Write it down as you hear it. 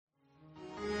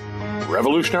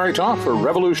Revolutionary talk for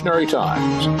revolutionary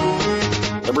times.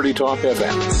 Liberty Talk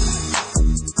FM.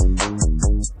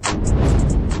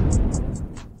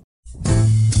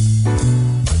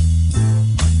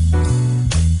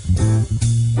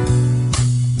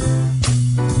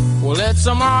 It's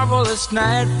a marvelous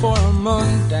night for a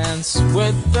moon dance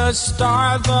with the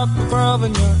stars up above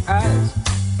in your eyes.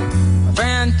 A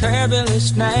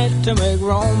fantabulous night to make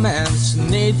romance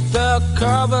neath the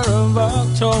cover of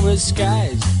October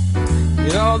skies.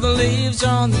 You know the leaves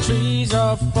on the trees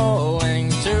are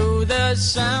falling to the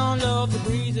sound of the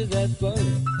breezes that blow.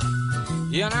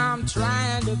 You know I'm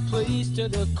trying to please to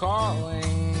the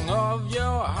calling of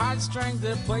your heartstrings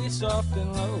that play soft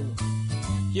and low.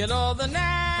 You know the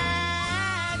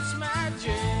night's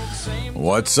magic.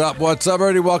 What's up,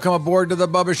 everybody? Welcome aboard to the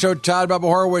Bubba Show. Todd Bubba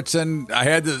Horowitz, and I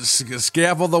had to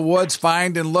scaffold the woods,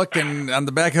 find and look and on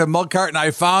the back of a milk cart, and I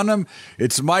found him.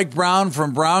 It's Mike Brown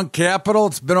from Brown Capital.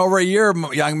 It's been over a year,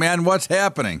 young man. What's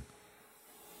happening?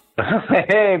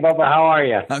 Hey, Bubba, how are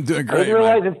you? I'm doing great. I didn't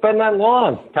realize it's been that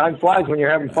long. Time flies when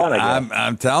you're having fun, I guess.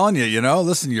 I'm telling you,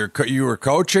 listen, you were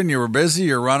coaching, you were busy,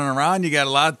 you're running around, you got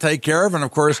a lot to take care of, and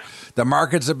of course, the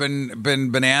markets have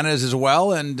been bananas as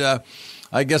well. And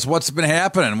I guess what's been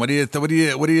happening? What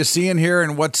are you seeing here,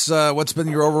 and what's been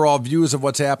your overall views of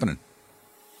what's happening?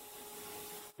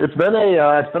 It's been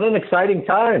an exciting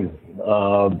time.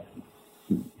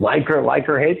 Like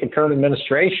or hate the current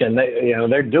administration,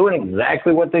 they're doing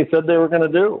exactly what they said they were going to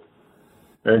do.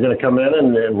 They're going to come in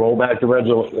and roll back the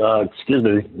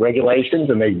regulations,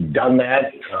 and they've done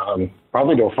that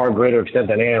probably to a far greater extent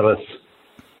than any of us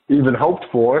even hoped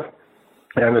for.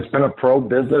 And it's been a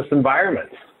pro-business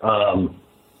environment.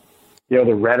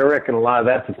 The rhetoric and a lot of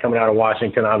that's coming out of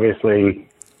Washington, obviously,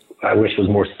 I wish was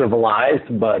more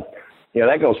civilized, but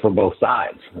that goes for both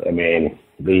sides. I mean,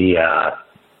 the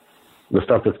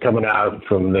stuff that's coming out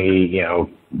from the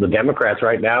Democrats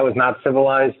right now is not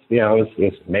civilized.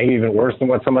 It's maybe even worse than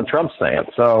what some of Trump's saying.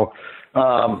 So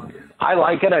I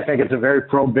like it. I think it's a very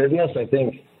pro-business. I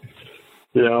think,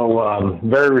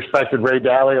 very respected Ray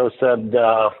Dalio said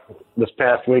this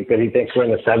past week that he thinks we're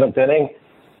in the seventh inning.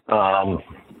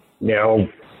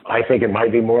 I think it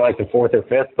might be more like the fourth or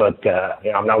fifth, but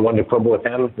I'm not one to quibble with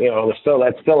him. That's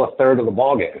still a third of the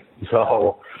ballgame.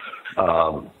 So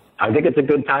I think it's a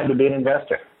good time to be an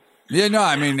investor. Yeah, no,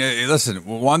 I mean, listen,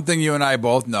 one thing you and I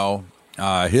both know,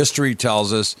 history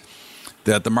tells us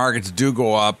that the markets do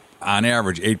go up on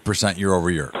average 8% year over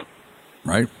year,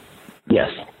 right?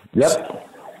 Yes. Yep.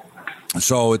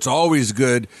 So it's always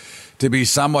good to be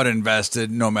somewhat invested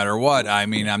no matter what. I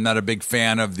mean, I'm not a big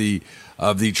fan of the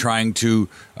trying to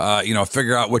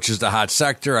figure out which is the hot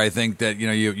sector. I think that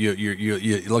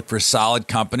you look for solid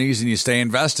companies and you stay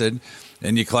invested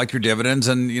and you collect your dividends.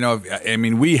 And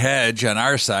we hedge on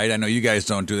our side. I know you guys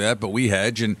don't do that, but we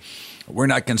hedge and we're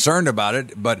not concerned about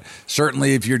it. But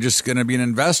certainly, if you're just going to be an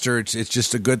investor, it's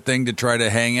just a good thing to try to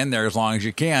hang in there as long as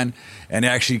you can and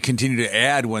actually continue to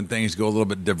add when things go a little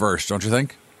bit diverse. Don't you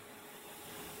think?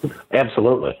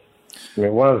 Absolutely. I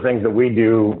mean, one of the things that we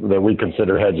do that we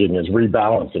consider hedging is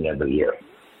rebalancing every year.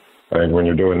 And when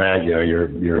you're doing that,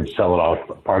 you're selling off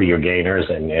part of your gainers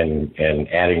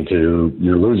and adding to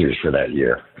your losers for that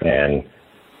year. And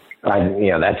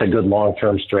that's a good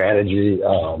long-term strategy.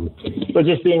 But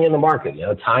just being in the market,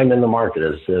 time in the market,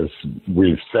 as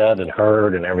we've said and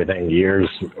heard and everything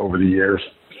over the years.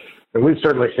 And we've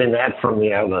certainly seen that from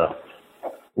the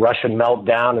Russian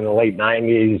meltdown in the late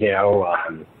 90s.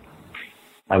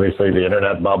 Obviously the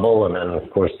internet bubble, and then of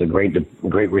course the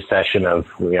great recession of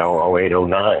 08,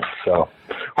 09. So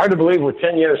hard to believe we're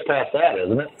 10 years past that,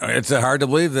 isn't it? It's hard to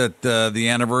believe that the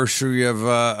anniversary of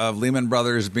Lehman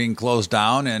Brothers being closed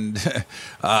down, and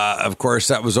of course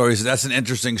that's an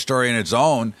interesting story in its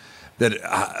own, that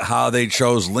how they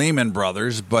chose Lehman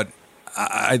Brothers. But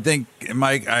I think,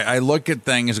 Mike, I look at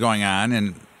things going on,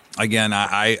 and again,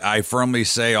 I firmly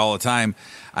say all the time,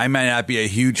 I may not be a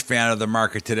huge fan of the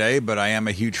market today, but I am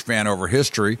a huge fan over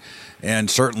history.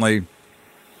 And certainly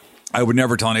I would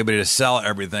never tell anybody to sell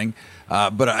everything.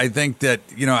 But I think that,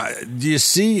 do you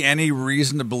see any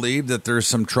reason to believe that there's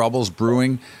some troubles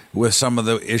brewing with some of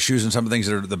the issues and some of the things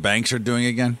that the banks are doing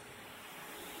again?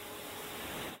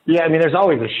 Yeah, I mean, there's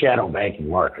always a shadow banking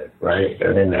market, right?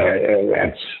 I mean,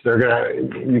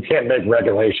 you can't make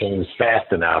regulations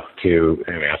fast enough to,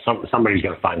 somebody's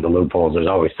going to find the loopholes. There's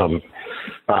always some.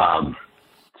 We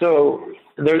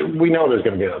know there's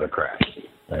going to be another crash.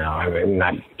 I'm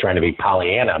not trying to be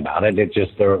Pollyanna about it. It's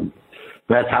just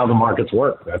that's how the markets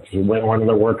work. That's when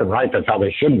they're working right. That's how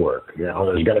they should work. There's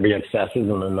going to be excesses,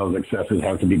 and then those excesses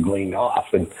have to be gleaned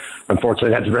off. And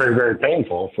unfortunately, that's very, very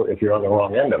painful if you're on the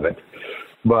wrong end of it.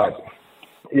 But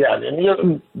Yeah,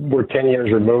 and we're 10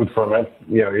 years removed from it.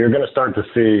 You're going to start to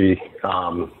see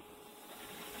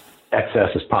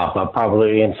excesses pop up.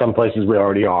 Probably in some places we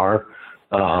already are,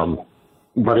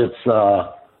 but it's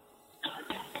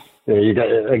you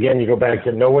go back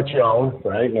to know what you own,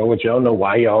 right? Know what you own, know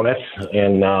why you own it,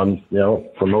 and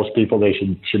for most people they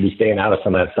should be staying out of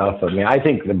some of that stuff. I mean, I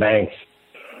think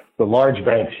the large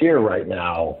banks here right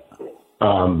now,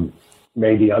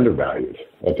 may be undervalued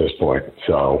at this point.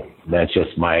 So that's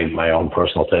just my own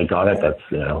personal take on it. That's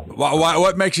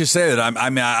What makes you say that?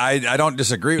 I don't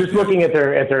disagree. Just looking at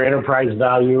their enterprise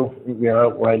value,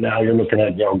 right now you're looking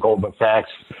at Goldman Sachs,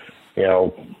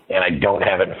 and I don't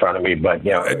have it in front of me, but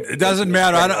it doesn't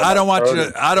matter. I don't want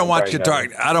you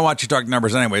to talk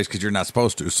numbers anyways because you're not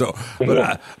supposed to. So,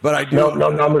 but I do. No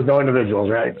numbers, no individuals,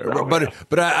 right? So,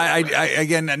 but I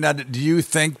again, now, do you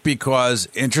think because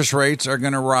interest rates are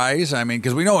going to rise? I mean,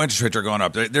 because we know interest rates are going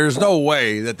up. There's no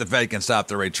way that the Fed can stop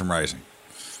the rates from rising.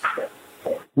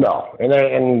 No, and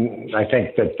I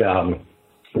think that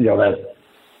that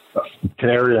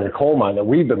canary in the coal mine that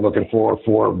we've been looking for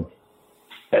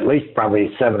at least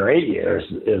probably 7 or 8 years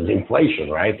is inflation,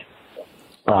 right?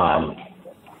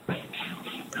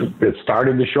 It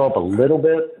started to show up a little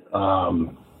bit.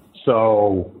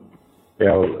 So, they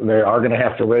are going to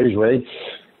have to raise rates.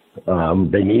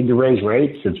 They need to raise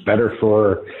rates. It's better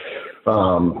for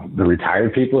the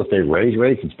retired people if they raise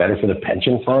rates. It's better for the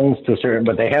pension funds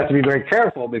but they have to be very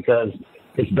careful because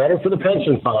it's better for the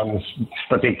pension funds,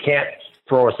 but they can't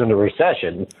throw us into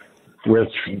recession.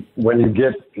 Which, when you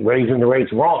get raising the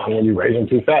rates wrong and you raise them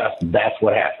too fast, that's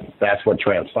what happens. That's what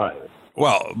transpires.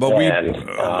 Well, but and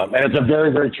it's a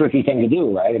very, very tricky thing to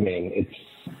do, right? I mean, it's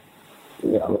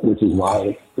which is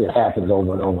why it happens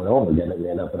over and over and over again, and we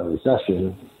end up in a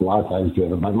recession. A lot of times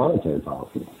driven by monetary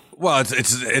policy. Well,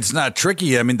 it's not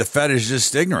tricky. I mean, the Fed is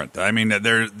just ignorant. I mean,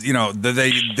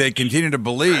 they continue to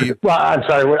believe. Well, I'm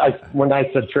sorry. When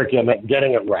I said tricky, I meant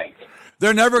getting it right.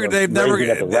 They've never at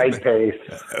the right pace.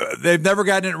 They've never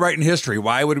gotten it right in history.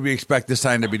 Why would we expect this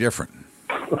time to be different?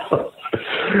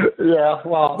 Yeah,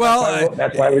 well,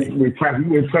 that's why we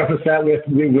preface that with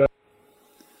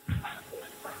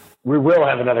we will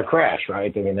have another crash,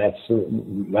 right? I mean, that's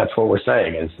what we're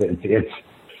saying. Is it's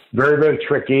very, very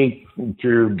tricky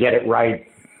to get it right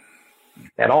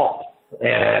at all,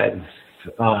 and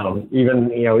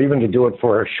even to do it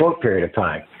for a short period of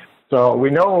time. So we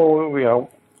know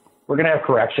we're going to have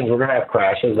corrections. We're going to have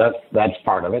crashes. That's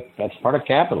part of it. That's part of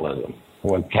capitalism.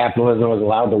 When capitalism is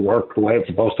allowed to work the way it's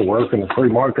supposed to work, and the free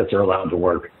markets are allowed to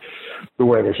work the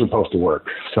way they're supposed to work.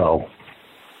 So,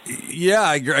 yeah,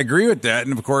 I agree with that.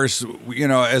 And of course,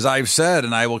 as I've said,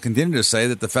 and I will continue to say,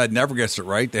 that the Fed never gets it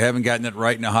right. They haven't gotten it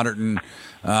right in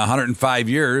 105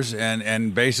 years,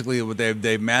 and basically what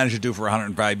they've managed to do for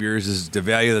 105 years is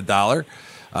devalue the dollar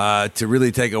to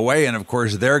really take away. And of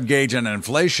course, their gauge on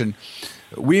inflation.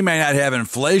 We may not have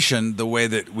inflation the way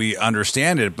that we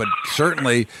understand it, but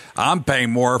certainly I'm paying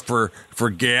more for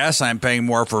gas. I'm paying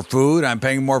more for food. I'm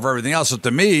paying more for everything else. So to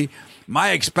me,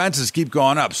 my expenses keep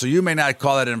going up. So you may not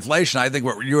call that inflation. I think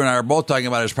what you and I are both talking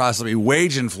about is possibly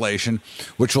wage inflation,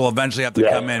 which will eventually have to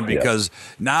come in because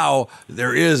now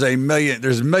there's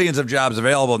millions of jobs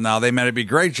available now. They may not be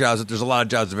great jobs, but there's a lot of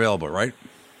jobs available, right?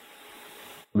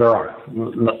 There are.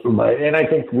 And I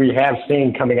think we have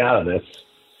seen coming out of this,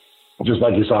 just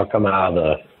like you saw come out of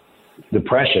the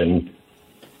Depression,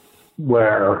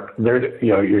 where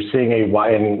you're seeing a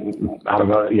widening out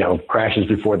of crashes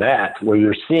before that, where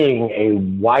you're seeing a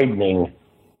widening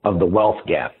of the wealth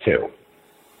gap too.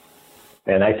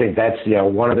 And I think that's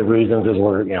one of the reasons is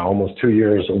we're almost 2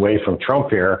 years away from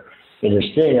Trump here, and you're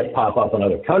seeing it pop up in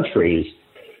other countries.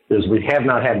 Is we have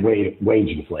not had wage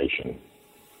inflation.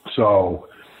 So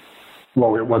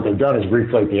what they've done is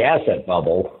reflate the asset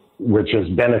bubble, which has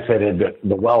benefited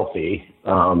the wealthy.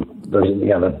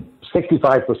 The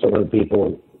 65% of the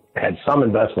people had some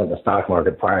investment in the stock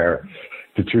market prior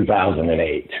to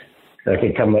 2008. I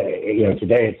think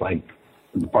today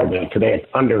it's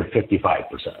under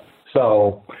 55%.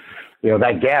 So,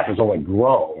 that gap has only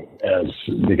grown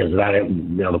because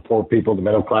the poor people, the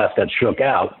middle class got shook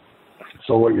out.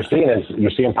 So what you're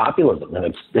seeing populism,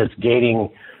 and it's gaining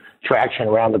traction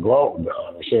around the globe.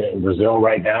 You're seeing it in Brazil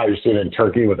right now. You're seeing it in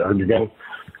Turkey with Erdogan.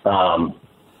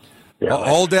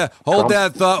 Hold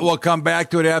that thought. We'll come back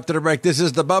to it after the break. This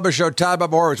is the Bubba Show. Todd Bubba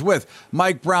Horowitz with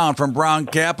Mike Brown from Brown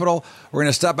Capital. We're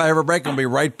going to stop by for a break and we'll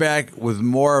be right back with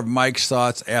more of Mike's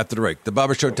thoughts after the break. The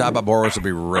Bubba Show. Todd Bubba Horowitz will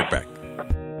be right back.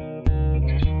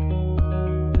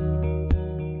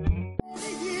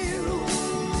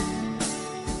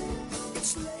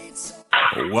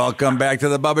 Welcome back to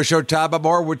the Bubba Show. Top of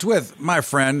board with my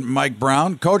friend Mike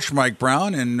Brown, Coach Mike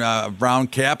Brown in Brown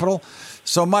Capital.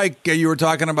 So, Mike, you were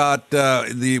talking about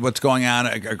what's going on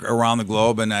around the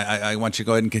globe, and I want you to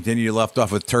go ahead and continue. You left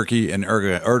off with Turkey and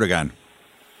Erdogan.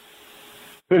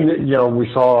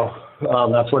 We saw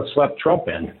that's what swept Trump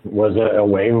in, was a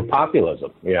wave of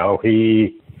populism.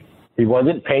 He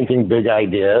wasn't painting big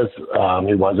ideas.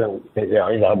 He wasn't,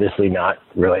 he's obviously not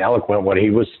really eloquent. What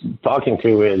he was talking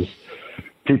to is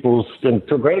people's, and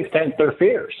to a great extent, their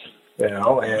fears,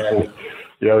 and,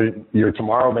 your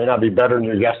tomorrow may not be better than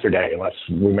your yesterday unless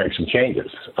we make some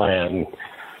changes. And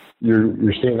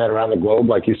you're seeing that around the globe,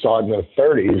 like you saw in the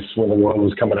 30s when the world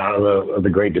was coming out of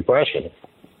the Great Depression.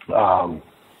 And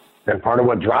part of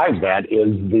what drives that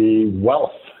is the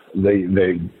wealth,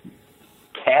 the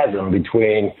chasm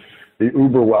between the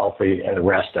uber wealthy and the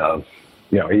rest of,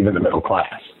 even the middle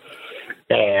class.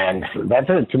 And that's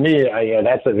to me,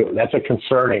 that's a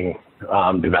concerning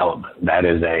development. That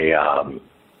is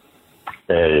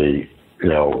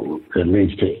it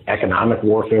leads to economic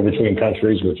warfare between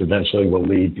countries, which eventually will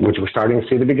lead, which we're starting to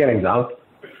see the beginnings of,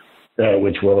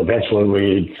 which will eventually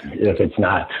lead, if it's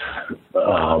not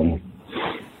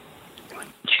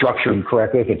structured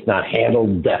correctly, if it's not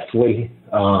handled deftly,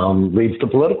 leads to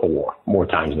political war more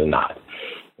times than not.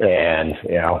 And,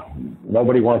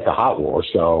 nobody wants a hot war.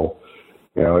 So,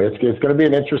 it's going to be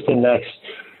an interesting next,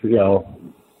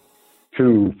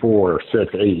 2, 4,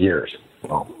 6, 8 years.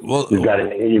 Well, you've got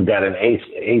an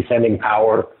ascending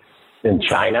power in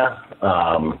China.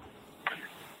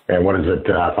 And what is it?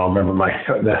 If I remember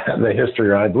the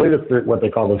history, I believe it's what they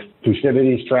call the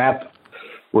Thucydides trap,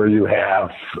 where you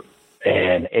have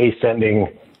an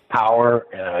ascending power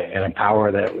and a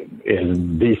power that is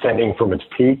descending from its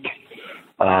peak,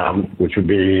 which would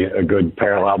be a good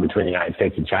parallel between the United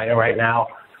States and China right now.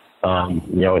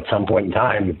 At some point in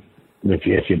time,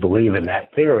 if you believe in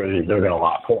that theory, they're going to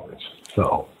lock horns.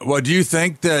 So, well, do you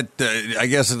think that? I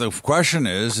guess the question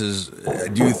is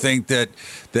do you think that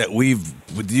do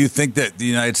you think that the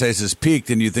United States has peaked,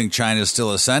 and do you think China is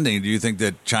still ascending? Do you think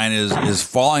that China is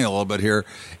falling a little bit here,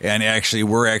 and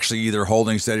we're either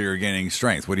holding steady or gaining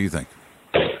strength? What do you think?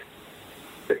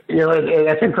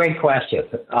 That's a great question.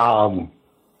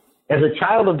 As a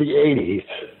child of the '80s,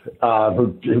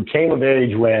 who came of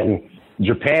age when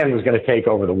Japan was going to take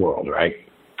over the world, right?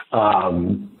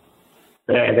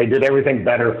 And they did everything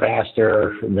better,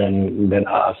 faster than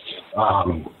us.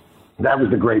 That was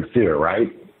the great fear,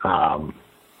 right? And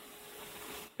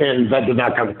that did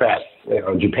not come fast.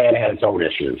 Japan had its own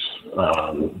issues,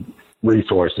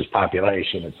 resources,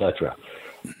 population, etc.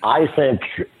 I think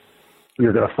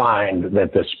you're going to find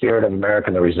that the spirit of America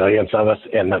and the resilience of us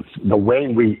and the way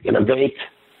we innovate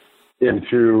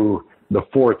into the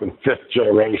fourth and fifth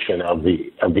generation of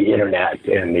the internet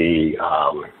and the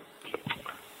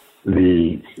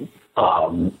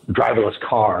driverless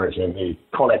cars and the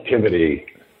connectivity,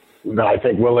 that I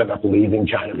think we'll end up leaving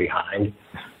China behind.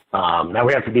 Now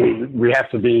we have to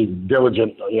be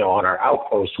diligent, on our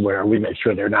outposts where we make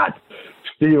sure they're not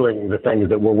stealing the things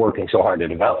that we're working so hard to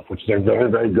develop, which they're very,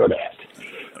 very good at.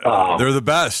 They're the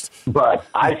best. But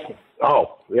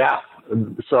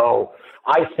So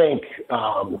I think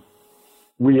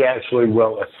we actually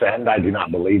will ascend. I do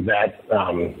not believe that.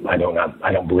 I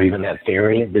don't believe in that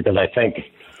theory, because I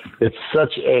think it's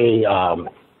such a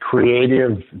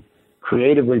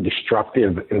creatively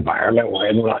destructive environment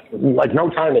like no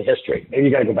time in history. Maybe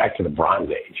you got to go back to the Bronze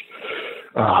Age,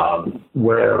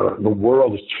 where the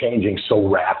world is changing so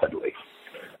rapidly.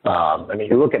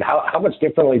 You look at how much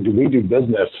differently do we do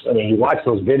business. You watch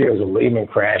those videos of Lehman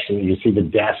crash and you see the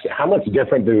desk. How much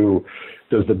different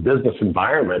does the business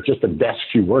environment, just the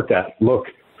desks you work at, look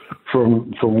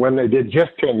from when they did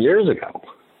just 10 years ago?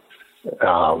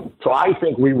 So I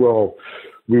think we will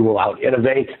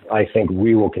out-innovate. I think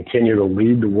we will continue to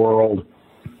lead the world.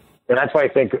 And that's why I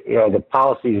think, the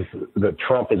policies that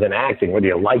Trump is enacting, whether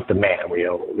you like the man,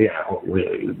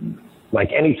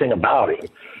 like anything about him,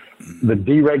 the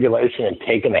deregulation and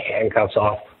taking the handcuffs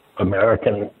off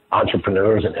American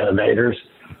entrepreneurs and innovators,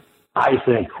 I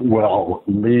think will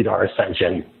lead our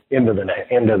ascension into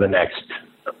the next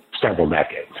several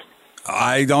decades.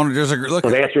 I don't disagree. Look, so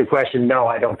to answer your question, no,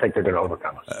 I don't think they're going to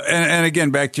overcome us. And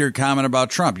again, back to your comment about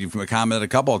Trump. You've commented a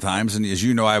couple of times, and as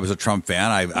you know, I was a Trump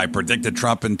fan. I predicted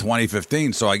Trump in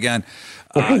 2015. So again,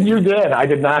 you did. I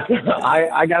did not.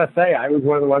 I got to say, I was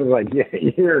one of the ones like,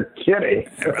 you're kidding.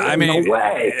 No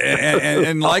way.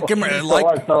 And like him,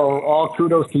 so all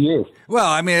kudos to you.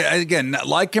 Well, again,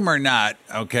 like him or not,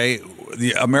 okay,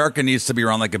 the America needs to be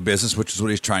run like a business, which is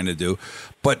what he's trying to do.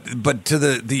 But to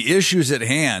the issues at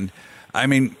hand,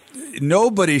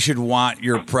 nobody should want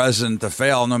your president to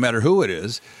fail, no matter who it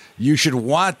is. You should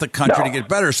want the country to get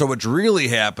better. So what's really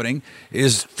happening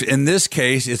is, in this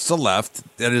case, it's the left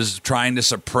that is trying to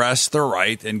suppress the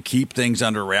right and keep things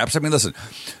under wraps. I mean, listen,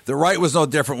 the right was no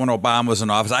different when Obama was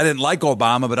in office. I didn't like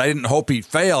Obama, but I didn't hope he'd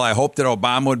fail. I hoped that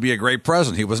Obama would be a great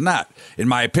president. He was not, in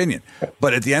my opinion.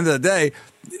 But at the end of the day,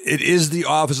 it is the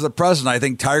office of the president. I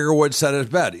think Tiger Woods said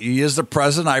it best. He is the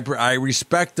president. I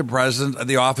respect the president,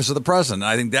 the office of the president.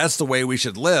 I think that's the way we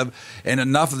should live. And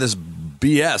enough of this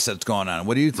BS that's going on.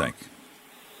 What do you think?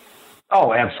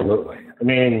 Oh, absolutely. I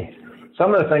mean,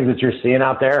 some of the things that you're seeing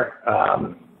out there,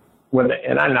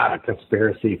 and I'm not a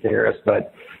conspiracy theorist,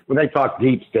 but when they talk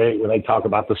deep state, when they talk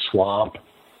about the swamp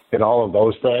and all of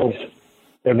those things,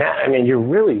 and that, I mean,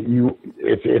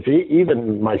 if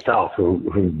even myself,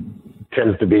 who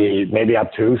tends to be maybe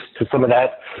obtuse to some of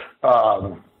that,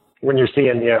 when you're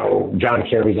seeing, John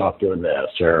Kerry's off doing this,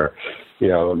 or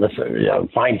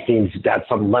Feinstein's got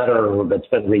some letter that's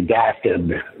been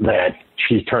redacted that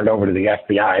she's turned over to the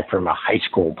FBI from a high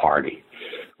school party.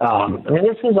 I mean,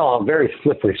 this is all very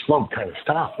slippery slope kind of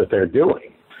stuff that they're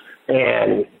doing.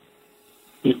 And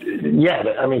yeah,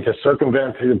 I mean, to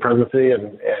circumvent the presidency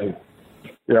and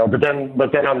but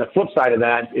then on the flip side of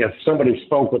that, if somebody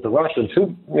spoke with the Russians,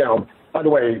 who, by the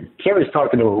way, Kerry's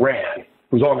talking to Iran,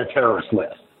 who's on the terrorist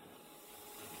list.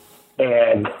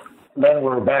 And then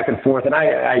we're back and forth, and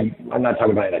I'm not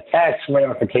talking about the tax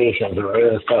ramifications or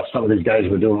any stuff some of these guys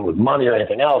were doing with money or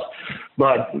anything else,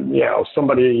 but,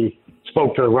 somebody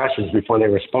spoke to the Russians before they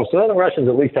were supposed to. Then the Russians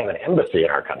at least have an embassy in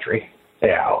our country,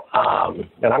 and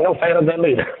I'm no fan of them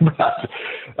either. But,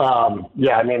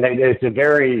 I mean, it's a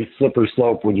very slippery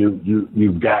slope when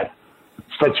you've got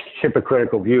such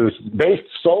hypocritical views based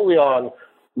solely on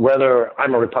whether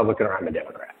I'm a Republican or I'm a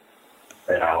Democrat.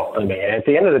 I mean, at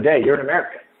the end of the day, you're an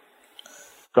American.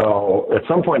 So at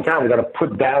some point in time, we've got to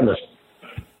put down this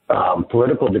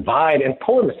political divide and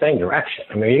pull in the same direction.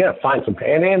 I mean, you got to find some,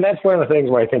 and that's one of the things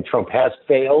where I think Trump has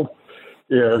failed,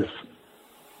 is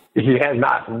he has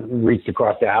not reached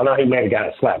across the aisle. Now, he may have got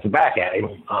a slap back at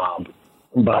him,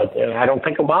 but I don't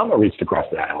think Obama reached across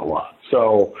the aisle a lot.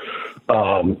 So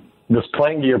this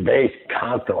playing to your base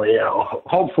constantly,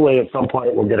 hopefully at some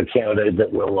point we'll get a candidate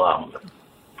that will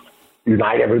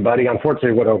unite everybody.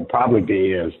 Unfortunately, what it'll probably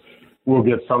be is we'll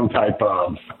get some type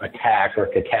of attack or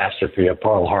catastrophe at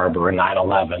Pearl Harbor and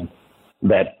 9/11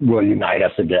 that will unite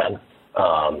us again.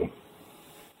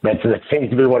 That seems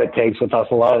to be what it takes with us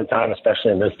a lot of the time,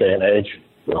 especially in this day and age.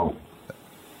 So.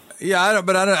 Yeah,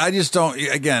 I just don't.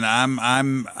 Again, I'm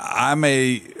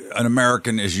an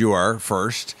American as you are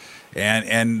first,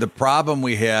 and the problem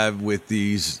we have with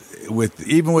these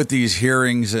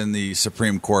hearings in the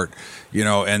Supreme Court,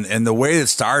 and the way it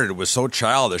started was so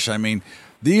childish. I mean,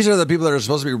 these are the people that are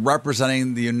supposed to be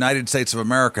representing the United States of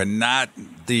America, not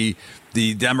the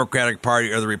Democratic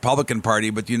Party or the Republican Party,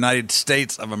 but the United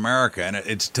States of America. And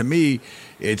it's, to me,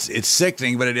 it's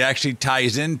sickening, but it actually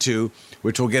ties into,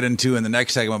 which we'll get into in the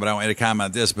next segment, but I don't want you to comment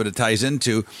on this, but it ties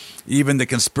into even the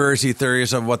conspiracy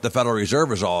theories of what the Federal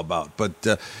Reserve is all about.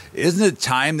 But isn't it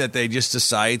time that they just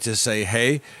decide to say,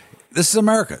 hey, this is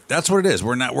America. That's what it is.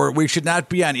 We should not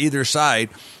be on either side.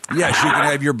 Yes, you can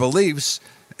have your beliefs.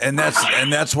 And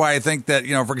that's why I think that,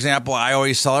 for example, I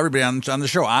always tell everybody on the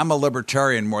show, I'm a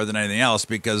libertarian more than anything else,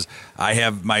 because I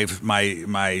have my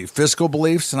fiscal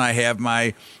beliefs and I have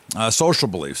my social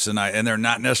beliefs, and they're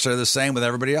not necessarily the same with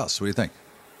everybody else. What do you think?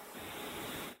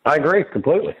 I agree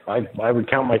completely. I would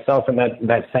count myself in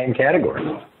that same category.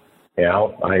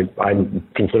 I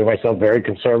consider myself very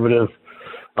conservative,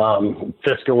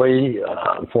 fiscally,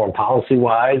 foreign policy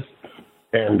wise.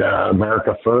 And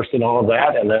America first and all of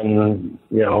that. And then,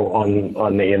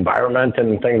 on the environment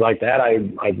and things like that, I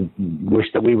wish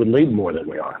that we would lead more than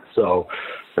we are. So,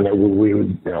 and that we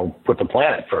would, put the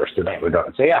planet first in that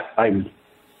regard. So, yeah,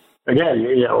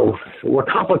 we're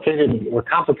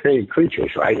complicated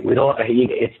creatures, right?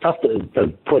 It's tough to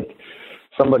put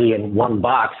somebody in one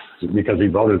box because he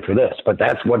voted for this, but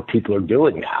that's what people are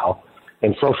doing now.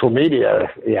 And social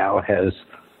media, has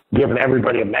giving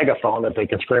everybody a megaphone that they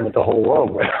can scream at the whole world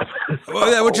with.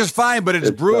 Well, yeah, which is fine, but it's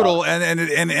brutal, and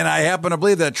I happen to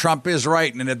believe that Trump is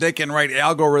right, and if they can write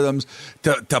algorithms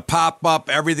to pop up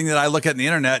everything that I look at in the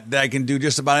internet, that I can do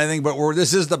just about anything. But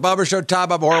this is the Bubba Show, Todd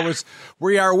Bob Horowitz.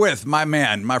 We are with my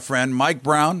friend Mike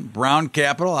Brown, Brown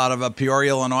Capital, out of Peoria,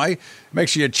 Illinois. Make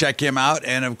sure you check him out,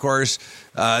 and of course,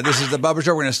 this is the Bubba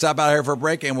Show. We're going to stop out here for a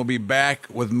break, and we'll be back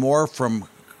with more from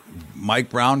Mike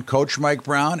Brown, Coach Mike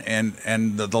Brown, and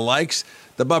the likes.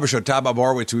 The Bubba Show, Todd Bob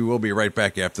Horowitz. We will be right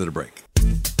back after the break.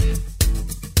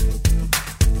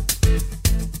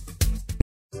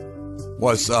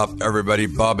 What's up, everybody?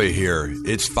 Bubba here.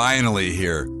 It's finally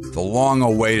here. The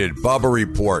long-awaited Bubba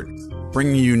Report,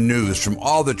 bringing you news from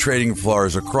all the trading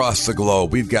floors across the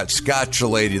globe. We've got Scott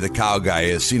Chilady, the cow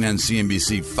guy, at CNN,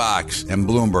 CNBC, Fox, and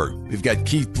Bloomberg. We've got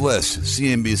Keith Bliss,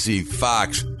 CNBC,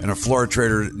 Fox, and a floor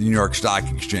trader at the New York Stock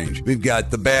Exchange. We've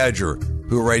got the Badger,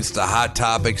 who rates the hot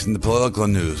topics in the political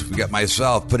news. We've got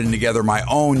myself putting together my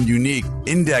own unique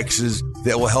indexes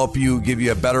that will help you, give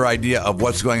you a better idea of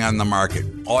what's going on in the market.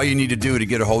 All you need to do to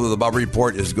get a hold of the Bubba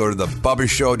Report is go to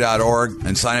thebubbashow.org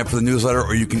and sign up for the newsletter,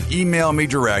 or you can email me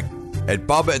direct at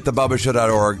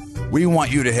bubba@thebubbashow.org. We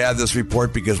want you to have this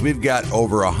report because we've got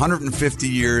over 150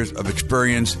 years of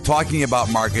experience talking about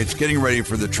markets, getting ready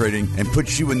for the trading, and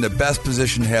puts you in the best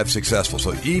position to have successful.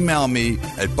 So email me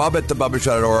at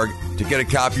bubba@thebubbashow.org to get a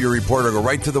copy of your report, or go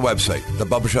right to the website,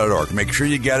 thebubbashow.org. Make sure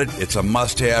you get it. It's a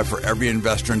must-have for every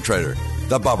investor and trader.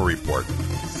 The Bubba Report.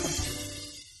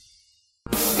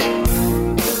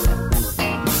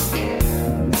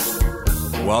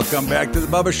 Welcome back to the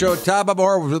Bubba Show. Top of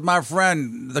our with my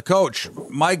friend, the coach,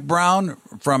 Mike Brown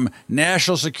from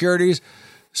National Securities.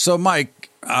 So, Mike,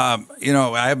 I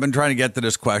have been trying to get to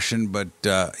this question, but,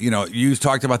 you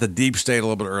talked about the deep state a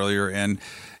little bit earlier. And,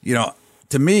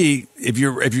 to me, if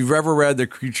you've ever read the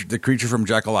Creature from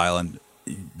Jekyll Island,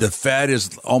 the Fed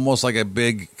is almost like a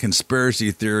big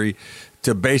conspiracy theory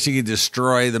to basically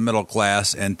destroy the middle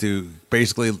class and to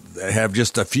basically have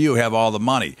just a few have all the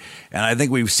money. And I think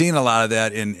we've seen a lot of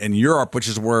that in Europe, which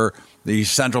is where the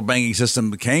central banking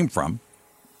system came from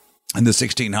in the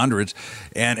 1600s.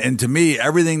 And to me,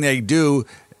 everything they do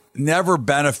never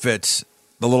benefits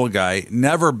the little guy,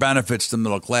 never benefits the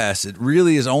middle class. It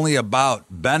really is only about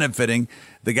benefiting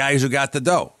the guys who got the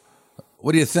dough.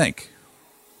 What do you think?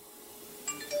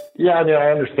 Yeah,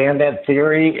 I understand that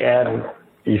theory, and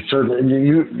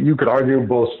you could argue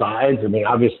both sides. I mean,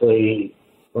 obviously,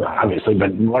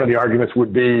 but one of the arguments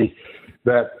would be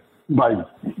that by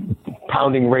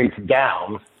pounding rates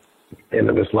down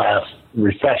into this last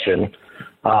recession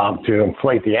to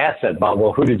inflate the asset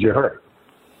bubble, who did you hurt?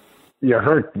 You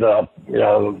hurt the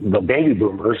baby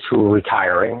boomers who are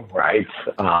retiring, right?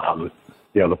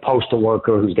 The postal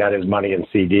worker who's got his money in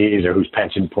CDs or whose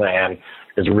pension plan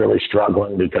is really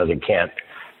struggling because it can't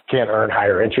earn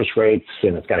higher interest rates,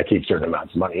 and it's got to keep certain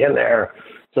amounts of money in there.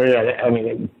 So, yeah, I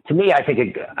mean, to me, I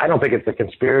don't think it's a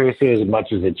conspiracy as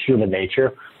much as it's human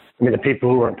nature. I mean, the people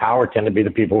who are in power tend to be the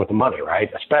people with the money,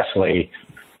 right? Especially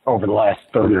over the last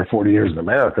 30 or 40 years in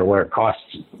America, where it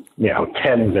costs,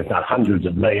 tens, if not hundreds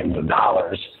of millions of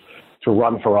dollars to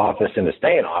run for office and to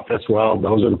stay in office. Well,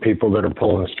 those are the people that are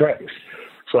pulling the strings.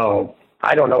 So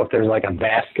I don't know if there's like a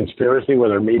vast conspiracy where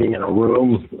they're meeting in a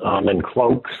room in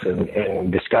cloaks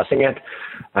and discussing it.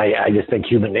 I just think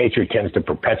human nature tends to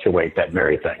perpetuate that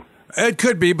very thing. It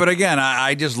could be, but again,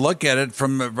 I just look at it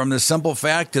from the simple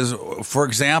fact is, for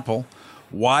example,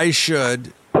 why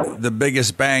should the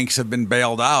biggest banks have been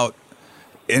bailed out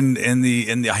in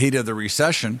the heat of the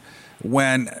recession?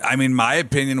 When, my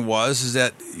opinion is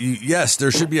that, yes, there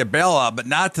should be a bailout, but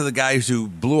not to the guys who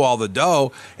blew all the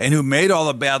dough and who made all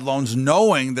the bad loans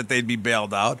knowing that they'd be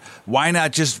bailed out. Why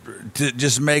not just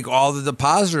make all the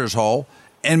depositors whole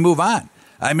and move on?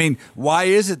 Why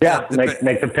is it that...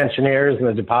 make the pensioners and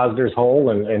the depositors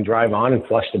whole and drive on and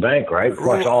flush the bank, right?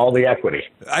 Flush all the equity.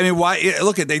 Why...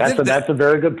 Look, that's a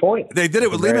very good point. They did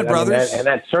it with Lehman Brothers. And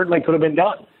that certainly could have been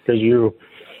done because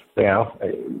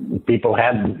people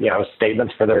had,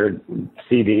 statements for their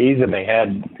CDs, and they had,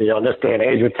 in this day and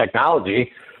age with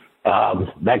technology,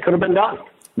 that could have been done.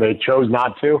 They chose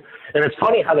not to. And it's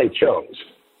funny how they chose,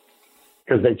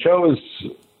 because they chose,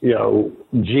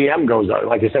 GM goes under,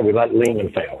 like you said, we let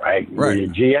Lehman fail, right? Right.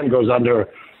 GM goes under,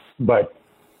 but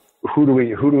who do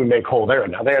we make whole there?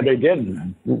 Now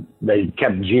they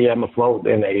kept GM afloat,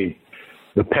 and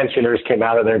the pensioners came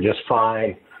out of there just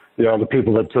fine. The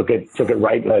people that took it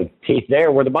right in the teeth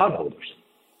there were the bondholders.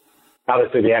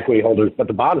 Obviously the equity holders, but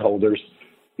the bondholders,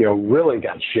 really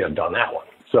got shivved on that one.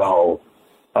 So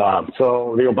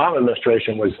the Obama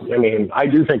administration was, I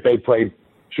do think they played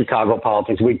Chicago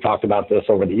politics. We've talked about this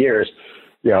over the years.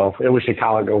 It was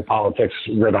Chicago politics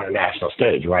writ on a national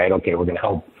stage, right? Okay, we're going to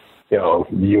help, the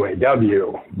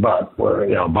UAW, but we're,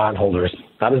 bondholders,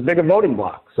 not as big a voting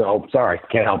bloc. So sorry,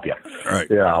 can't help you. Right.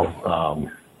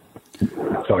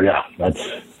 So yeah, that's.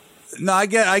 No, I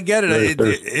get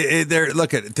it.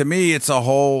 Look, to me, it's the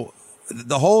whole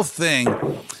thing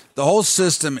The whole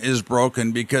system is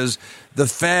broken because the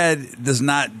Fed does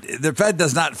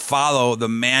not follow the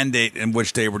mandate in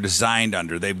which they were designed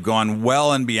under. They've gone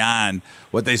well and beyond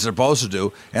what they're supposed to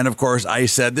do. And of course,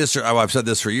 I've said this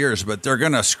for years, but they're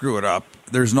going to screw it up.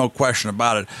 There's no question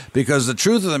about it, because the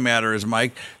truth of the matter is,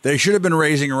 Mike, they should have been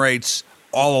raising rates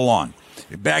all along.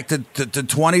 Back to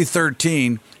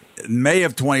 2013, May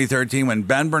of 2013, when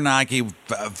Ben Bernanke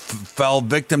fell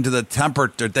victim to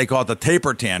they call it the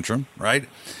taper tantrum, right?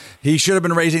 He should have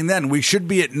been raising then. We should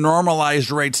be at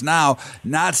normalized rates now,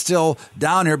 not still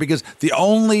down here, because the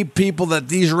only people that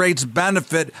these rates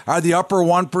benefit are the upper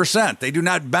 1%. They do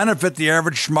not benefit the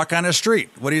average schmuck on the street.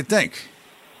 What do you think?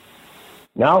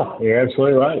 No, you're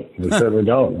absolutely right. We certainly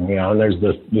don't. And there's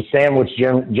the sandwich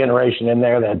generation in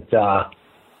there that,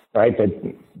 right,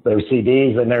 that they're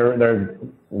CDs, and they're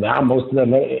now most of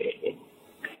them.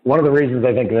 One of the reasons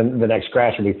I think the next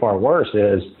crash will be far worse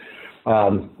is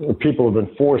people have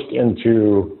been forced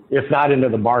into, if not into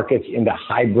the markets, into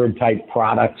hybrid type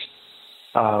products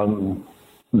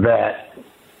that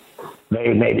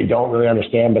they maybe don't really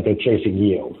understand, but they're chasing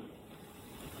yield.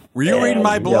 Were you reading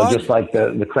my blog? Just like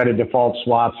the credit default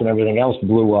swaps and everything else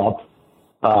blew up,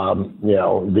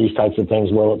 these types of things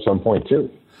will at some point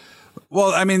too.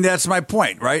 Well, I mean, that's my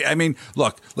point, right? I mean,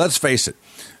 look, let's face it.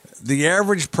 The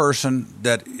average person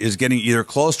that is getting either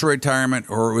close to retirement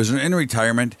or was in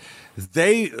retirement,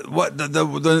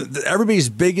 everybody's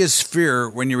biggest fear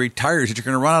when you retire is that you're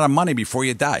going to run out of money before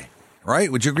you die,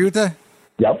 right? Would you agree with that?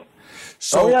 Yep.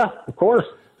 So, yeah, of course.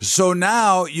 So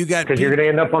now you got, because you're going to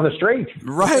end up on the street,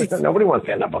 right? Nobody wants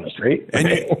to end up on the street.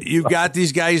 And you've got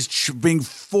these guys being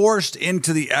forced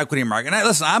into the equity market. And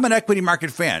listen, I'm an equity market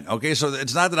fan. Okay, so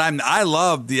it's not that I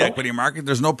love the equity market.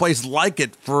 There's no place like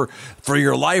it for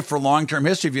your life, for long-term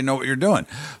history, if you know what you're doing.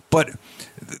 But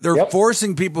they're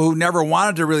forcing people who never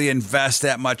wanted to really invest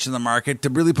that much in the market to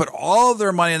really put all of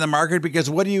their money in the market, because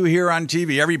what do you hear on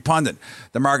TV? Every pundit,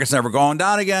 the market's never going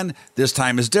down again. This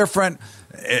time is different.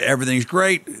 Everything's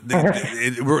great.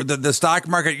 The stock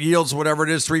market yields whatever it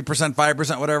is, 3%,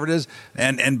 5%, whatever it is,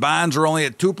 and bonds are only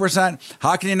at 2%.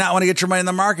 How can you not want to get your money in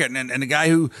the market? And the guy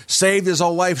who saved his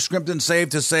whole life, scrimped and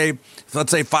saved to save,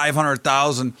 let's say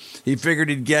 $500,000, he figured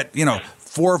he'd get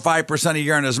 4 or 5% a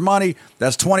year on his money.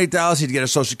 That's $20,000. He'd get a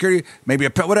Social Security, maybe a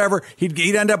pet, whatever. He'd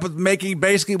end up with making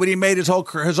basically what he made his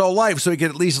whole life, so he could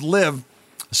at least live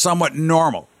somewhat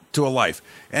normal to a life.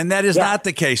 And that is not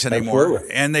the case anymore.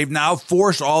 Absolutely. And they've now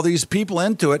forced all these people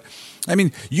into it. I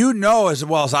mean, you know as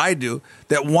well as I do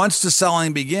that once the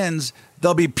selling begins,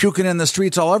 they'll be puking in the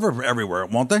streets all over everywhere,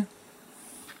 won't they?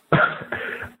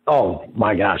 Oh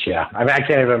my gosh, yeah. I mean, I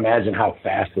can't even imagine how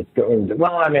fast it's going.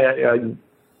 Well, I mean,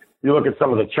 you look at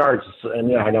some of the charts,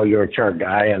 and I know you're a chart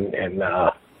guy, and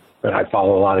I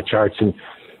follow a lot of charts, and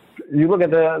you look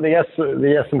at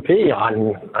the S&P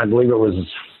on, I believe it was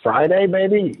Friday,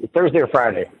 maybe Thursday or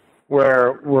Friday,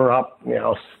 where we're up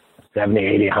 70,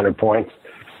 80, 100 points,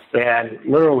 and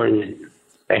literally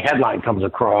a headline comes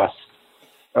across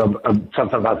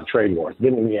something about the trade wars.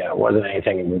 It wasn't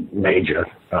anything major,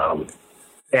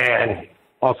 and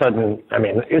all of a sudden, I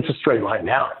mean, it's a straight line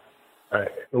down.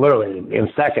 Literally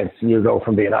in seconds, you go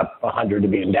from being up 100 to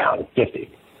being down 50.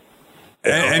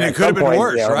 And it could have been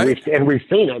worse, right? We've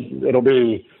seen it. It'll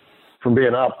be from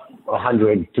being up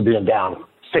 100 to being down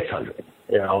 600.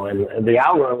 And the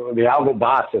algo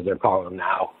bots, as they're calling them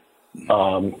now,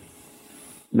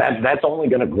 that's only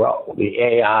going to grow. The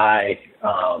AI,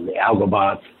 the algo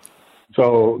bots.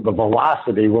 So the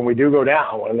velocity, when we do go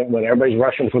down, when everybody's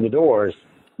rushing for the doors,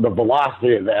 the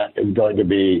velocity of that is going to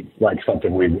be like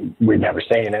something we've never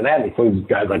seen, and that includes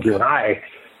guys like you and I,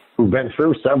 who've been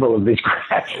through several of these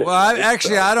crashes. Well,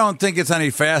 I don't think it's any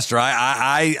faster.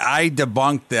 I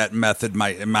debunked that method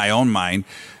in my own mind,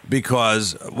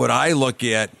 because what I look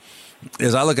at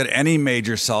is any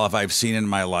major sell-off I've seen in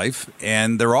my life,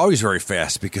 and they're always very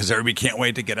fast because everybody can't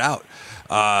wait to get out.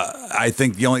 I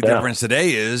think the only difference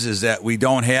today is that we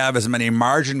don't have as many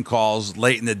margin calls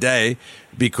late in the day,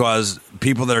 because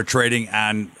people that are trading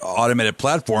on automated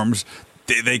platforms,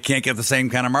 they can't get the same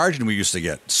kind of margin we used to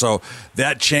get. So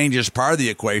that changes part of the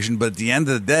equation. But at the end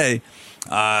of the day,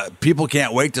 people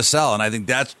can't wait to sell. And I think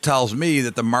that tells me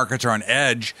that the markets are on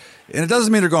edge. And it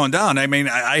doesn't mean they're going down. I mean,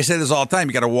 I say this all the time.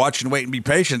 You got to watch and wait and be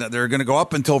patient, that they're going to go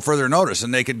up until further notice.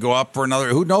 And they could go up for another,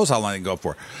 who knows how long they can go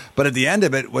for. But at the end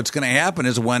of it, what's going to happen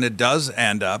is when it does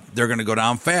end up, they're going to go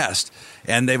down fast.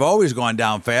 And they've always gone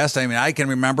down fast. I mean, I can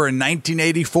remember in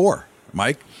 1984,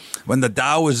 Mike, when the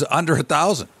Dow was under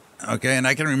 1,000. Okay, and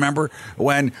I can remember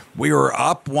when we were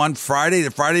up one Friday,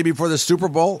 the Friday before the Super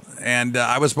Bowl, and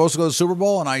I was supposed to go to the Super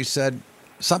Bowl, and I said,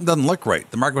 something doesn't look right.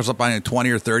 The market was up on 20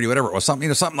 or 30, whatever it was, something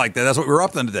like that. That's what we were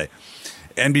up on today.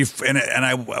 And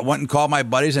I went and called my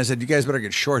buddies and I said, you guys better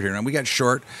get short here. And we got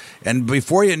short. And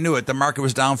before you knew it, the market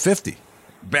was down 50.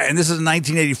 And this is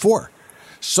 1984.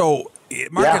 So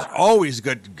market's always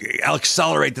good.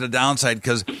 Accelerate to the downside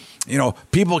because,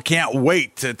 people can't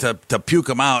wait to puke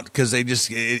them out because they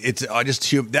just,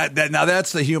 now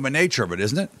that's the human nature of it,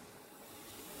 isn't it?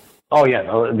 Oh, yeah.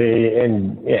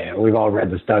 We've all read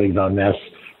the studies on this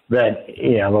that,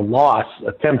 the loss,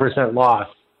 a 10% loss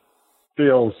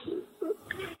feels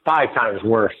 5 times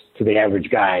worse to the average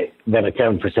guy than a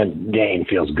 10% gain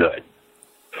feels good.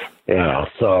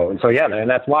 So yeah, and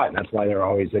that's why they're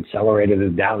always accelerated to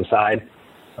the downside.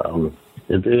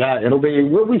 It'll be.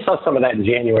 We saw some of that in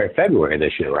January, February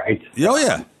this year, right? Oh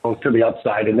yeah, to the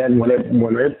upside, and then when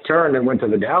it turned and went to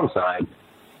the downside,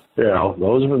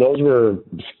 those were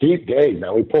steep days.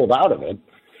 Now we pulled out of it,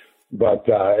 but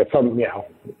at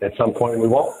some point we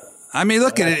won't. I mean,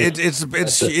 look at it.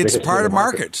 It's part of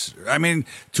markets. I mean,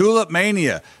 tulip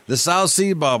mania, the South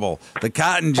Sea bubble, the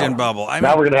cotton gin bubble.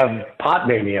 Now we're going to have pot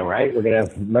mania, right? We're going to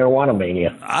have marijuana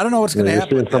mania. I don't know what's going to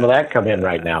happen. We're seeing some of that come in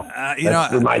right now.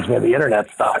 That reminds me of the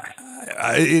internet stocks.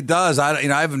 It does. I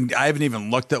haven't even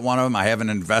looked at one of them. I haven't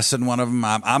invested in one of them.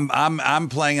 I'm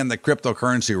playing in the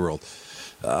cryptocurrency world.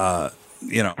 Are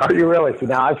you really? So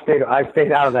now I've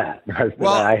stayed out of that.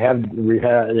 Well, we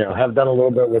have done a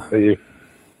little bit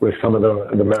with some of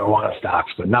the marijuana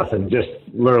stocks, but nothing, just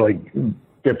literally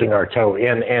dipping our toe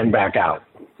in and back out.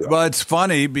 So. Well, it's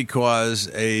funny because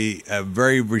a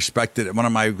very respected, one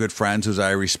of my good friends who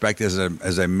I respect as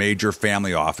a major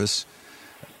family office,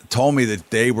 told me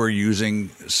that they were using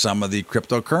some of the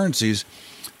cryptocurrencies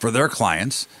for their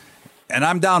clients. And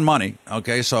I'm down money,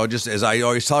 okay? So just as I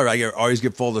always tell her, I always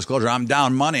give full disclosure, I'm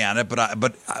down money on it,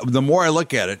 but the more I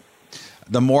look at it,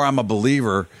 the more I'm a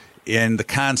believer in the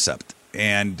concept.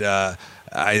 And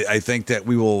I think that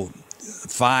we will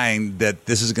find that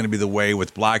this is going to be the way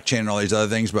with blockchain and all these other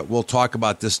things. But we'll talk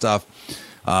about this stuff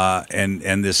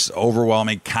and this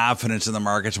overwhelming confidence in the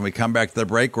markets when we come back to the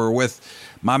break. We're with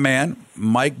my man,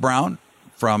 Mike Brown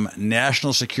from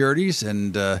National Securities,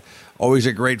 and always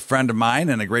a great friend of mine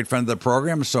and a great friend of the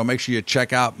program. So make sure you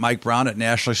check out Mike Brown at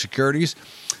National Securities.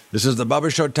 This is the Bubba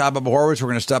Show, Top Bubba Horowitz. We're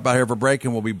going to step out here for a break,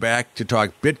 and we'll be back to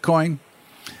talk Bitcoin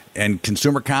and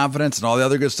consumer confidence and all the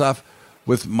other good stuff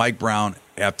with Mike Brown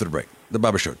after the break. The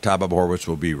Bubba Show, Top Bubba Horowitz,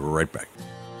 will be right back.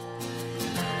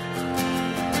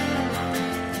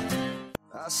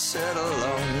 I settle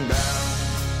on down.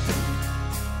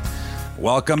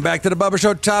 Welcome back to the Bubba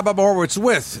Show, Top Bubba Horowitz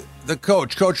with the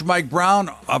Coach Mike Brown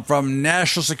from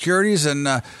National Securities.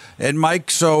 And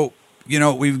Mike, so,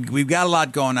 we've got a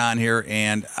lot going on here,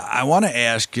 and I want to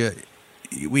ask you,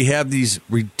 we have these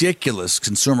ridiculous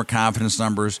consumer confidence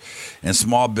numbers and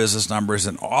small business numbers,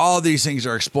 and all these things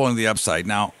are exploding the upside.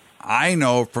 Now, I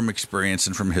know from experience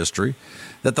and from history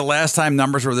that the last time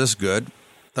numbers were this good,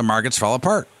 the markets fell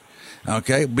apart,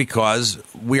 okay, because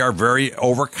we are very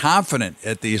overconfident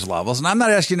at these levels. And I'm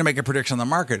not asking you to make a prediction on the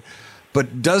market,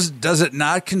 but does it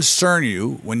not concern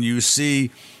you when you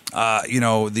see,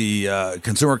 the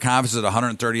consumer confidence at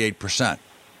 138%?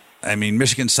 I mean,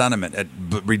 Michigan sentiment at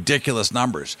ridiculous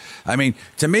numbers. I mean,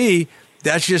 to me,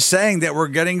 that's just saying that we're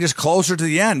getting just closer to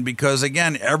the end because,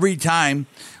 again, every time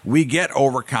we get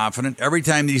overconfident, every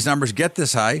time these numbers get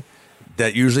this high,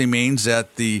 that usually means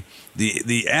that the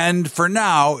end for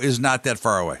now is not that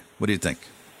far away. What do you think?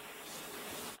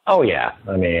 Oh, yeah.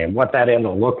 I mean, what that end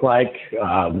will look like,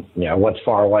 what's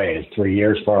far away? Is 3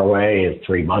 years far away? Is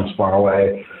 3 months far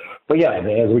away? But, yeah, I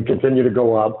mean, as we continue to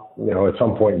go up, at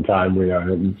some point in time,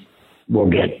 we'll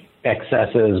get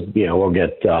excesses, we'll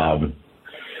get,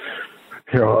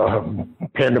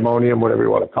 pandemonium, whatever you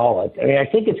want to call it. I mean, I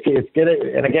think it's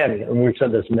getting, and again, and we've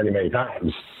said this many, many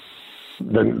times,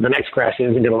 the next crash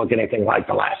isn't going to look anything like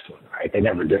the last one, right? They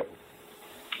never do.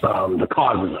 The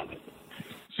causes of it.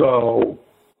 So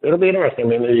it'll be interesting.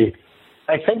 I mean,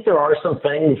 I think there are some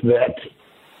things that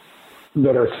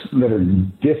are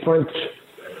different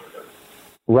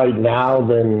right now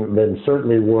than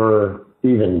certainly were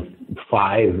even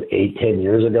 5, 8, 10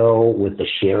 years ago with the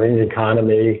sharing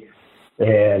economy.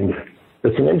 And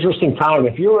it's an interesting time.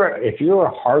 If you're a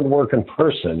hardworking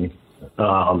person,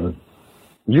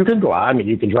 you can go out. I mean,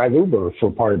 you can drive Uber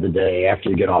for part of the day after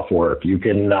you get off work. You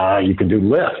can do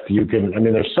Lyft.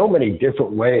 There's so many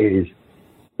different ways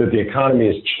that the economy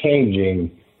is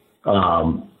changing.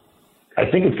 I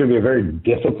think it's going to be a very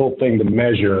difficult thing to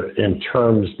measure in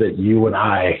terms that you and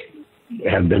I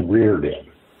have been reared in,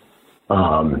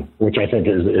 which I think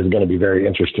is going to be very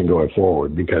interesting going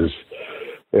forward because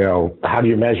how do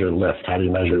you measure Lyft? How do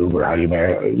you measure Uber? How do you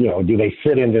measure, do they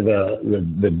fit into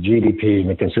the GDP and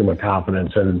the consumer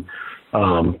confidence and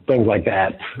things like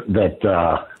that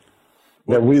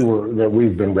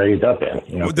we've been raised up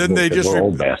in? Well, didn't they just we're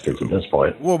old bastards at this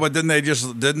point? Well, but didn't they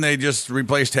just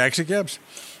replace taxi cabs?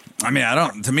 I mean,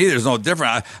 to me, there's no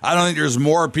difference. I don't think there's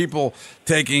more people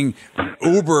taking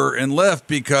Uber and Lyft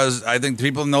because I think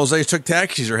people in those days took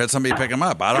taxis or had somebody pick them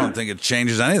up. I don't think it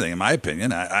changes anything, in my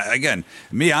opinion. Again,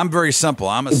 I'm very simple.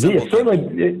 I'm a simple. It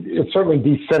certainly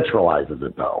decentralizes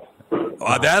it, though.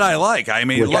 That I like. I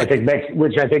mean, I like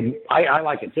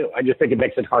it too. I just think it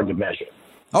makes it hard to measure.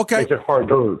 Okay. Makes it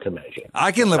harder to measure.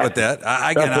 I can live with that.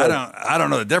 I don't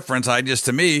know the difference.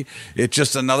 To me, it's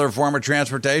just another form of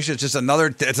transportation. It's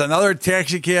another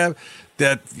taxi cab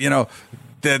that,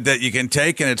 that you can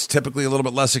take, and it's typically a little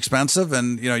bit less expensive,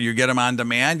 and, you get them on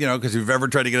demand, because if you've ever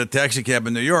tried to get a taxi cab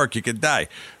in New York, you could die.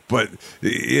 But,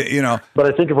 But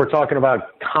I think if we're talking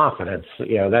about confidence,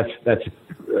 that's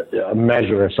a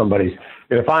measure of somebody's.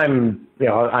 If I'm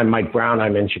Mike Brown,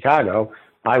 I'm in Chicago,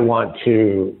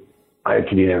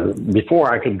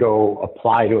 before I could go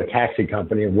apply to a taxi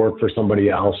company and work for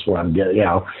somebody else where I'm getting,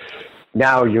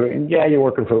 now you're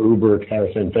working for Uber, it's kind of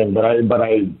the same thing, but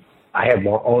I have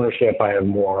more ownership. I have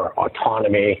more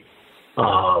autonomy,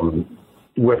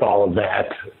 with all of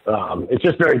that. It's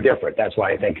just very different. That's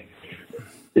why I think,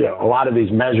 a lot of these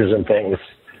measures and things,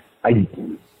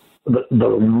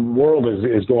 the world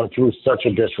is going through such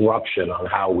a disruption on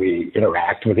how we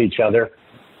interact with each other,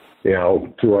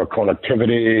 through our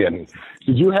connectivity. And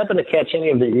did you happen to catch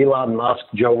any of the Elon Musk,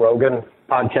 Joe Rogan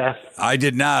podcast? I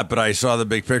did not, but I saw the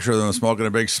big picture of them smoking a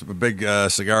big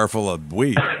cigar full of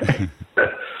weed.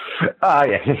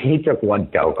 Yeah, he took one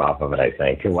dope off of it, I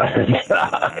think. And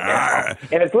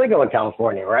it's legal in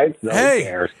California, right? So hey, who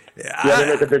cares? They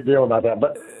make a big deal about that.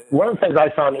 But one of the things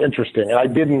I found interesting, and I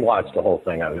didn't watch the whole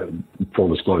thing, full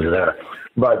disclosure there,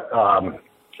 but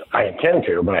I intend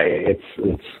to, but it's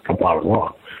a couple hours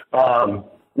long.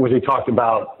 Was he talked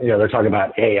about, they're talking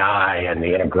about AI and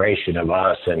the integration of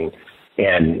us and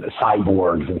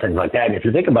cyborgs and things like that. And if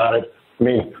you think about it, I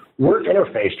mean, we're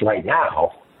interfaced right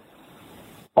now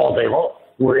all day long.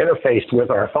 We're interfaced with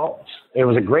our phones. It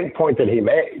was a great point that he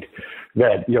made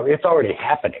that, it's already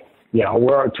happening.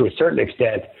 We're, to a certain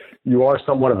extent, you are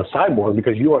somewhat of a cyborg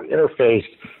because you are interfaced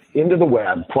into the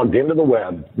web, plugged into the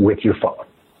web with your phone.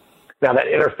 Now, that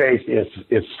interface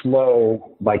is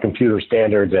slow by computer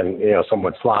standards and,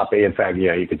 somewhat sloppy. In fact,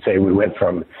 you could say we went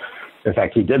from, in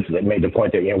fact, he made the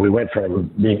point that, we went from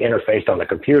being interfaced on the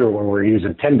computer when we were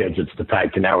using 10 digits to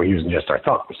type to now we're using just our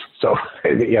thumbs. So,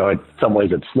 in some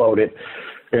ways it slowed it.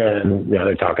 And,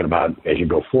 they're talking about as you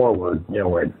go forward,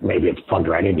 where maybe it's plugged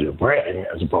right into your brain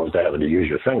as opposed to having to use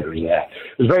your fingers. Yeah.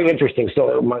 It was very interesting.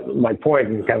 So my point,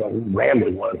 and kind of a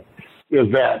rambling one,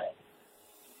 is that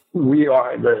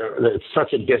it's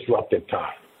such a disruptive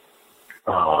time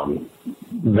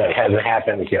that hasn't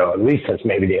happened, at least since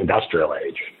maybe the industrial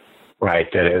age, right?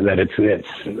 It'll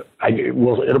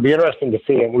be interesting to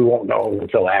see, and we won't know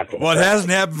until after. Well, it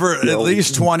hasn't happened for at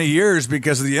least 20 years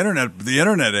because of the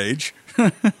internet age.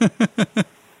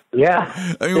 Yeah,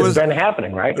 it's been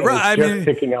happening, right? It's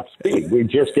picking up speed. We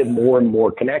just get more and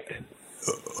more connected.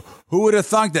 Who would have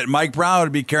thought that Mike Brown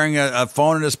would be carrying a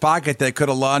phone in his pocket that could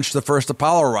have launched the first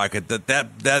Apollo rocket?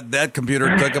 That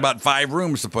computer took about 5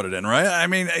 rooms to put it in, right? I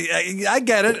mean, I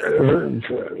get it.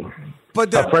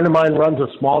 But a friend of mine runs a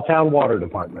small town water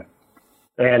department,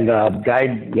 and guy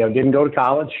didn't go to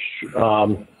college,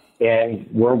 and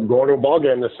we're going to a ball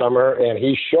game this summer, and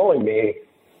he's showing me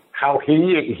how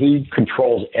he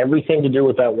controls everything to do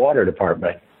with that water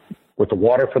department, with the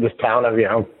water for this town of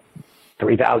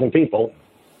 3,000 people.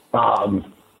 All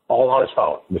on his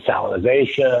phone, the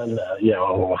salinization,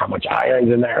 how much iron's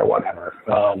in there, whatever.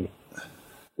 How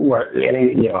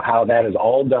that is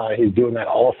all done. He's doing that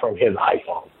all from his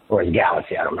iPhone or his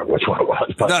Galaxy. I don't remember which one it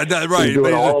was, but right. He's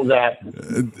doing all of that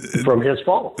from his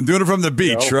phone. Doing it from the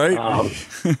beach, right?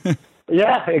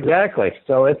 Yeah, exactly.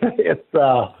 So it's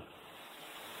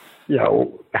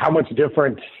how much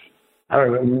different. I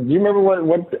don't know. Do you remember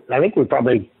what? I think we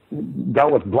probably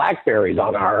dealt with BlackBerries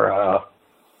on our.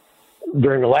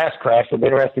 During the last crash, it'll be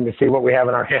interesting to see what we have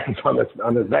in our hands on this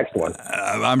next one.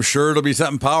 I'm sure it'll be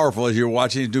something powerful as you're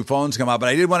watching these new phones come out. But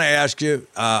I did want to ask you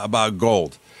about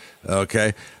gold.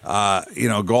 Okay,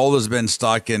 gold has been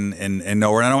stuck in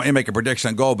nowhere. And I don't want to make a prediction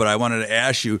on gold, but I wanted to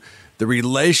ask you: the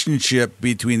relationship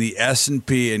between the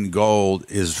S&P and gold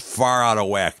is far out of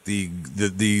whack.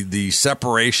 The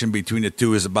separation between the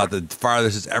two is about the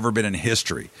farthest it's ever been in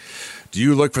history. Do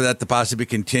you look for that to possibly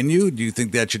continue? Do you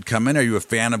think that should come in? Are you a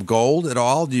fan of gold at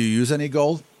all? Do you use any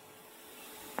gold?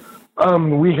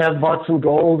 We have bought some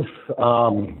gold,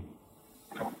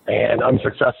 and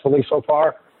unsuccessfully so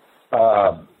far.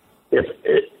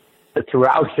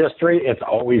 Throughout history, it's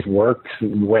always worked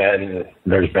when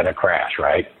there's been a crash,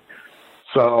 right?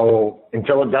 So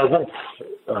until it doesn't,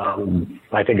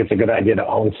 I think it's a good idea to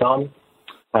own some.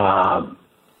 But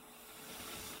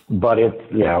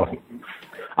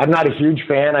I'm not a huge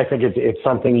fan. I think it's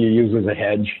something you use as a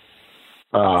hedge.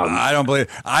 I don't believe.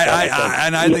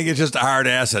 I think it's just a hard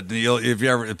asset. If you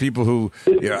ever people who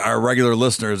are regular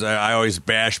listeners, I always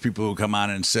bash people who come on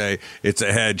and say it's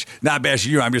a hedge. Not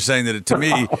bashing you. I'm just saying that to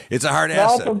me, it's a hard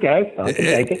asset. Okay.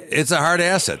 It's a hard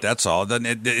asset. That's all.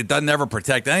 It doesn't ever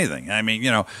protect anything. I mean,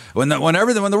 when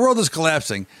the world is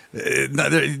collapsing,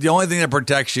 the only thing that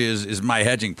protects you is my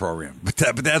hedging program. But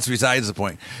that's besides the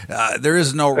point. There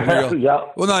is no real. Yeah.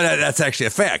 Well, no, that's actually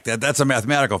a fact. That's a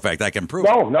mathematical fact. I can prove.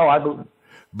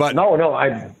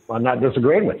 I'm not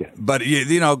disagreeing with you. But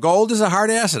gold is a hard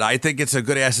asset. I think it's a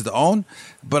good asset to own,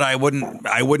 but I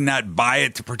would not buy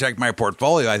it to protect my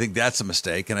portfolio. I think that's a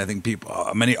mistake, and I think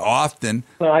many often.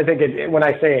 Well, I think when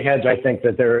I say a hedge, I think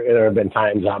that there have been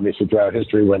times, obviously, throughout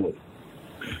history when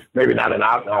maybe not an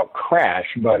out-and-out crash,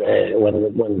 but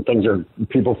when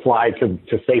people fly to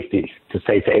safety, to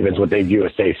safe havens, what they view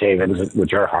as safe havens,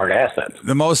 which are hard assets.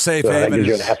 The most safe haven that gives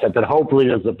you an asset that hopefully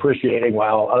is appreciating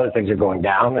while other things are going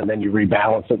down, and then you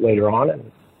rebalance it later on, and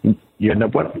you end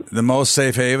up with it. The most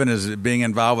safe haven is being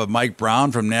involved with Mike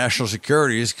Brown from National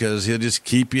Securities, because he'll just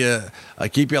keep you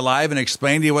alive and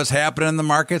explain to you what's happening in the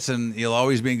markets, and you'll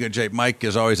always be in good shape. Mike,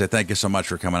 as always, I thank you so much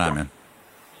for coming on, man.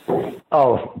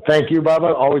 Oh, thank you,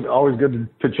 Bubba. Always good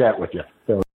to chat with you.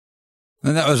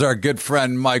 And that was our good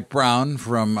friend Mike Brown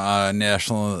from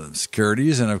National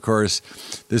Securities. And, of course,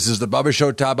 this is the Bubba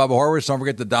Show, Top Bubba Horwitz. Don't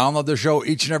forget to download the show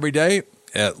each and every day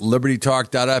at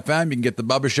libertytalk.fm. You can get the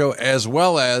Bubba Show as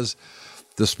well as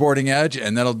the Sporting Edge.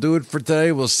 And that'll do it for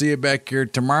today. We'll see you back here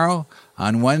tomorrow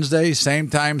on Wednesday. Same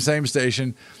time, same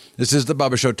station. This is the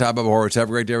Bubba Show, Top Bubba Horwitz. Have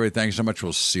a great day, everybody. Thanks so much.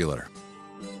 We'll see you later.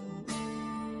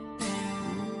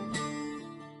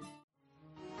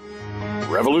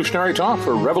 Revolutionary talk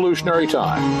for revolutionary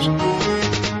times.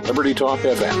 Liberty Talk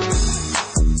FM.